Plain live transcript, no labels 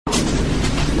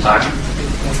time.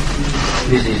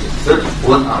 This is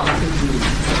 31 hours.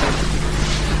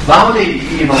 Nowadays,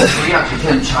 Korea,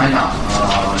 Japan, China,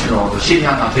 the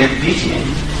shipyards are very busy.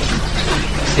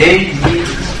 They need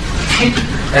keep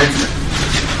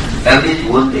at least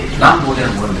 1 day, not more than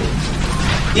 1 day.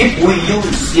 If we use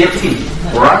CFD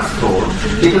or store,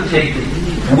 it will take a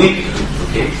week,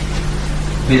 okay,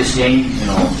 with the same,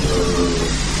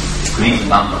 green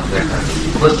number, that kind of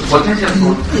thing. But potential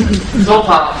for so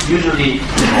far, usually,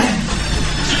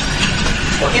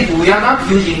 if we are not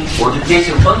using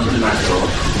modification function method,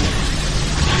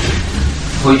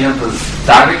 for example,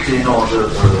 direct, the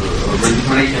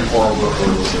manipulation of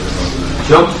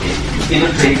geometry, it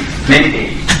will take many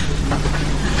days.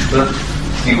 But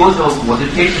because of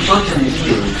modification function is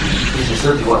here, this is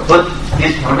 31. But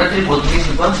this parametric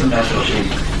modification function method is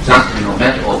just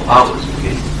matter of hours,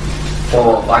 okay,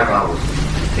 or 5 hours.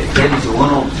 Okay. That is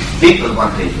one of big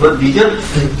advantage. But result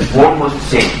almost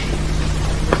same.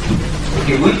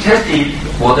 Okay, we tested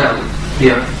model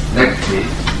here next week.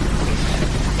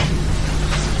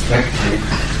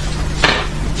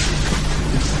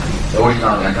 The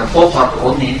original and the 4 part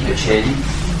only the change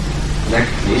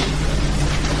next week.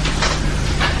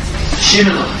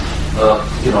 Similar,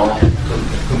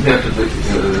 compared to the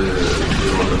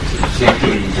same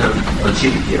result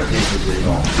achieved here. This is,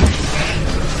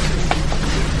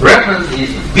 reference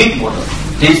is big model.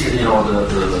 This, the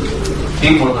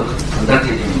big model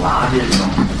conducted in large,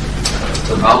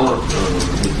 our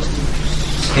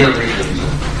scale ratio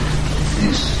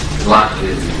is large,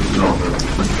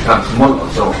 becomes smaller.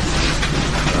 So,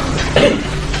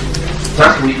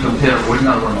 just we compare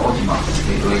original and Ultima.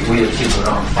 We achieve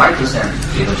around 5%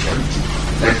 reduction.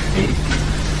 Next page.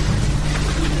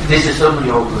 This is summary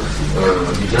of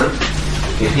result.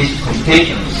 Okay, this is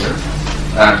computation result.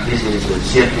 And this is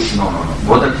CFD,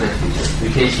 model test result. You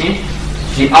can see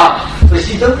CR. The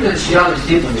CW and CR is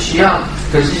different. CR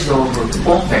consists of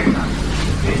form factor.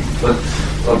 Okay, but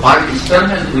by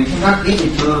experiment we cannot easy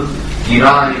to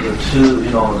derive to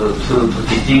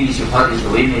distinguish what is the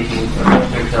way making form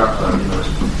factor.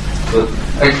 But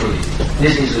actually,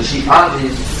 this is the CR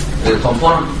is the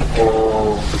component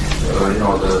of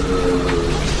the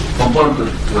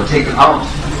component taken out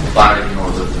by the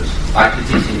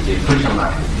IPTC, the friction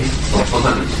line, okay, for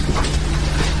photolysis.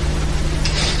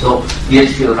 So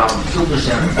ESP around 2%.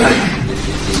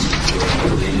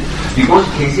 Because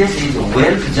KCS is a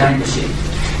well-designed shape.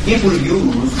 If we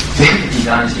use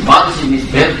well-designed shape, model shape is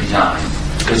well-designed,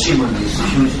 the achievement is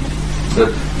huge.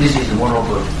 But this is one of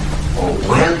a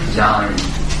well-designed,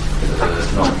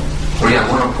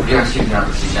 one of Korean shipyard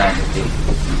design. Okay.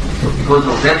 So because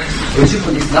of that, the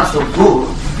achievement is not so good.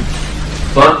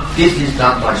 But this is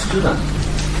done by students,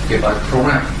 okay, by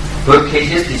program. But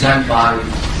cases designed by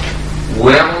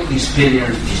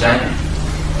well-experienced designer,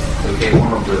 okay,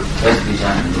 one of the best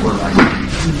designers in the world, I think,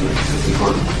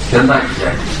 because Hyundai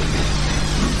design.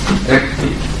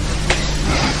 Actually,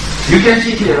 you can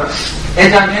see here,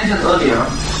 as I mentioned earlier,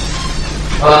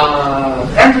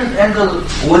 entrance angle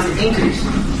was increased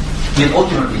with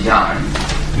Ultima design.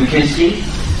 You can see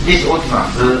this Ultima,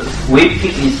 the wave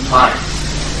peak is high.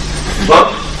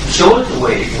 But shoulder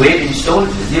wave in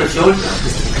shoulder, near shoulder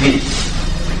is decreased.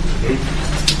 Okay?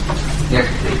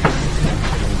 Next page.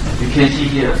 You can see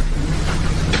here.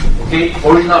 Okay,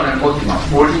 original and Ultima.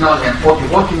 Original and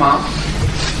Ultima.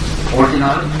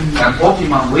 Original and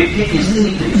Ultima wave peak is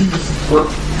increased. But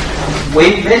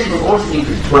wave maximum also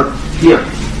increased. But here,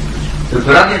 the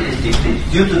gradient is decreased.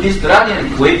 Due to this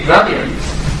gradient, wave gradient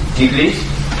decreased,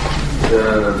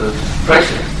 the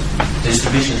pressure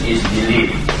distribution is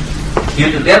relieved.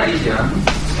 Due to that reason,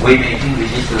 wave making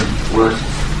resistance was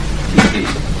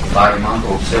decreased by amount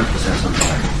of 7%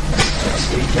 sometimes.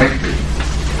 Exactly.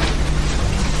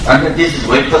 And then this is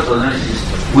wave cut analysis.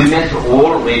 We measure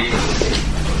all wave cut.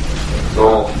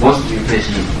 So most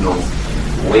impressive,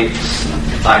 wave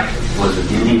type was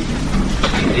decreased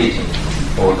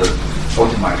for the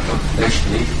photometer.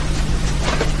 Actually,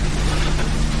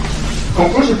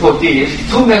 conclusion for this,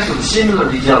 two methods similar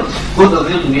results, could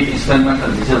will meet experimental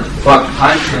results, but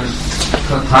time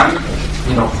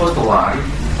cost-wise,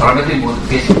 parametric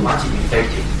modification much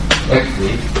effective.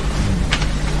 Actually,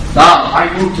 now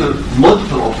I move to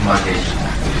multiple optimization.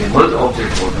 Okay,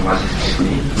 multi-object optimization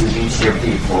technique using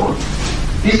CFD4.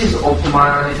 This is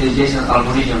optimization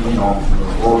algorithm,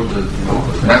 all the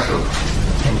method.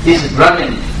 This is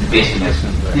gradient-based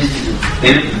method. This is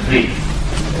derivative-free.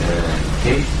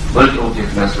 Okay.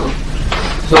 Multi-object method.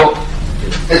 So,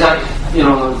 as I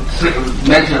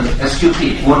mentioned,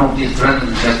 SQP, one of these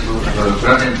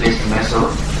gradient-based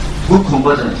methods, good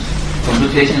convergence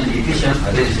computation efficient,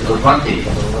 that is advantage.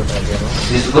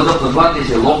 This advantage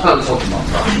is local optimum.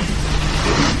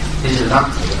 This is not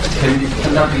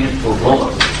conducting it for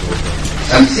global.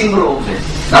 And single object,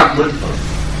 not multiple,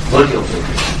 multi-object.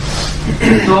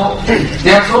 So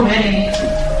there are so many,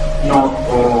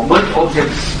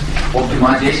 multi-object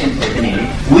optimization technique.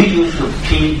 We use the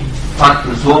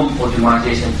p-particle swarm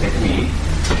optimization technique.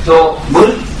 So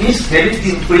this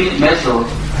derivative-free method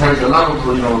has a lot of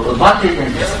advantage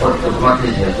and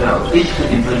disadvantage as well. Each to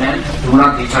implement do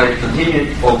not require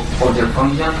continued object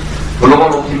function,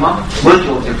 global optimum,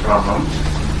 multi-object problem.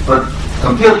 But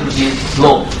compared to this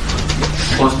slow,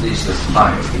 cost is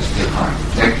higher, it's still high.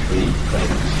 Actually,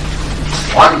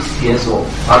 what is PSO,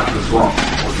 particle swarm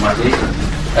optimization?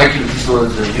 Actually, this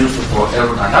was used for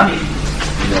aerodynamic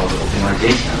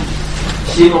optimization.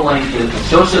 Simulate the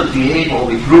social behavior of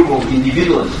a group of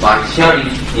individuals by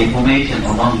sharing information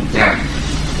among them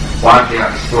while they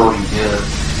are exploring their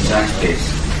design space.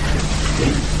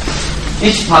 Okay.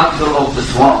 Each particle of the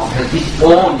swarm has its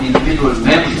own individual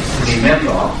memory to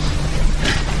remember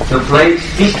the place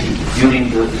visited during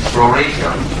the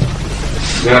exploration,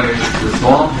 whereas the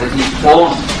swarm has its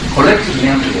own collective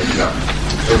memory as well.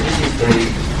 So this is very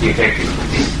effective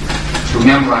to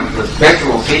memorize the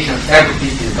special locations ever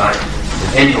visited by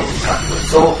any of the particles.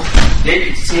 So they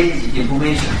exchange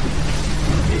information.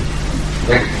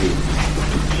 Okay.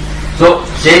 So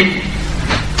J,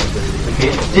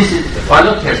 this is the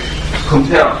final test.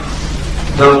 Compare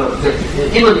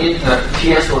even in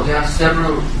PSO there are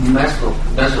several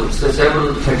methods,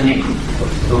 several techniques.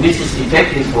 So this is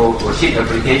effective for sheet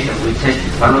application. We test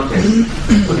the final test.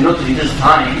 So in order to reduce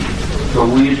time, so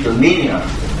we use the linear.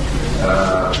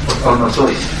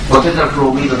 Potential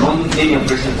flow with a non-linear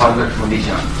pressure boundary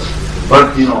condition.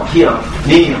 But here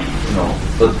linear,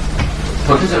 the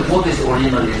potential flow is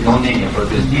originally non-linear, but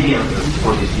the linear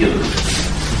flow is used.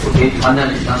 Okay, and then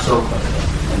it's not so,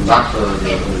 not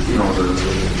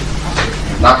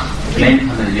not main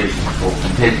analysis for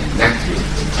comparison next year.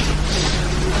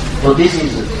 So this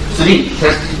is 3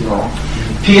 tests.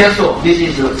 PSO. This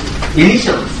is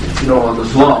initial. The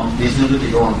swarm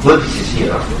distributed on vertices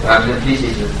here, and then this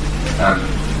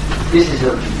is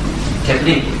a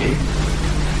technique. Okay.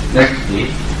 Next, please.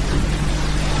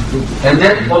 And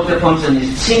then object function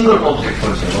is single object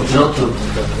function. To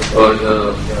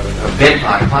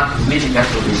verify what which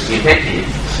method is effective.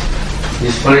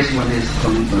 Displacement is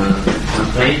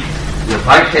constrained. The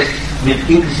 5 tests with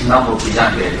increasing number of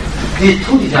design values. These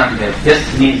 2 design values. Test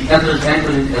means entrance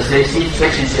angle in SAC,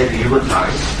 section shape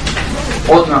unitized.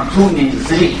 Optimum 2 means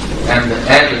 3, and the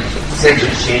added section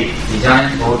shape design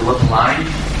for the bottom line,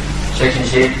 section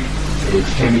shape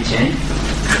can be changed,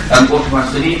 and optimum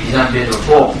 3 design value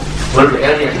 4, bulb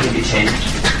area can be changed,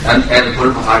 and add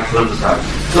bulb height, bulb size.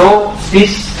 So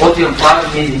this optimum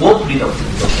 5 means more freedom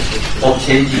of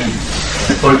changing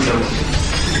bulb geometry.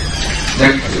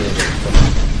 Next,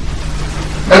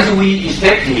 as we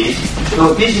expected,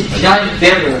 so this is design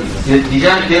value, the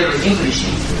design value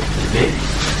increasing. Okay.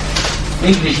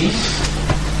 Increasing,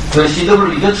 the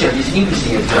CW reduction is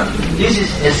increasing as well. This is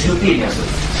SQP method.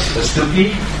 SQP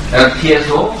and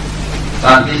PSO,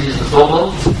 and this is the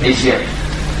Sobel ACL.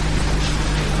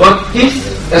 But this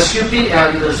SQP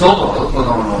and the Sobel,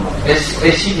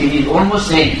 SCP is almost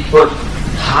same, but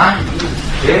time is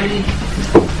very,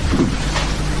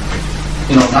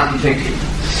 not effective.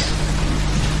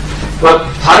 But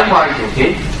time-wise,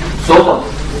 okay, Sobel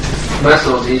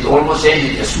method is almost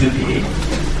same as SQP.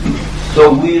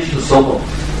 So we use the Sobel,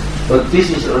 but this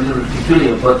is a little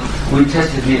peculiar. But we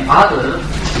tested with other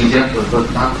examples, but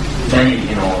not many.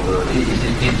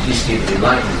 This gives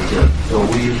reliable result. So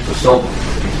we use the Sobel.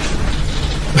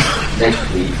 Next,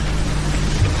 please.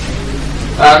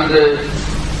 And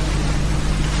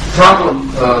problem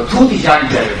 2 design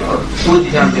variable,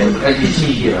 as you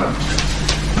see here.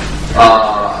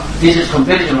 This is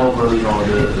comparison of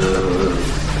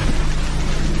the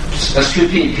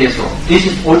SQP PSO. This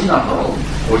is original hull.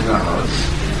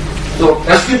 So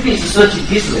SQP is searching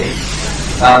this way,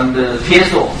 and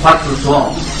PSO particle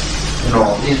swarm.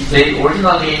 They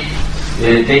originally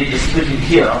they distributed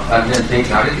here, and then they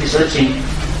directly searching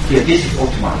here. This is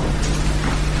optimal.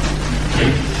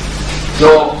 Okay. So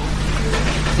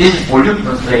this is volume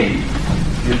constraint.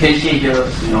 You can see here,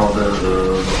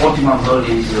 the optimum hull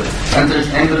is entrance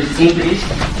angle is increased.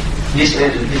 This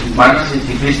minus is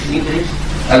decreased increase.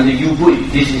 And the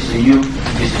UV, this is the U,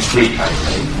 this is free type.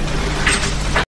 Right?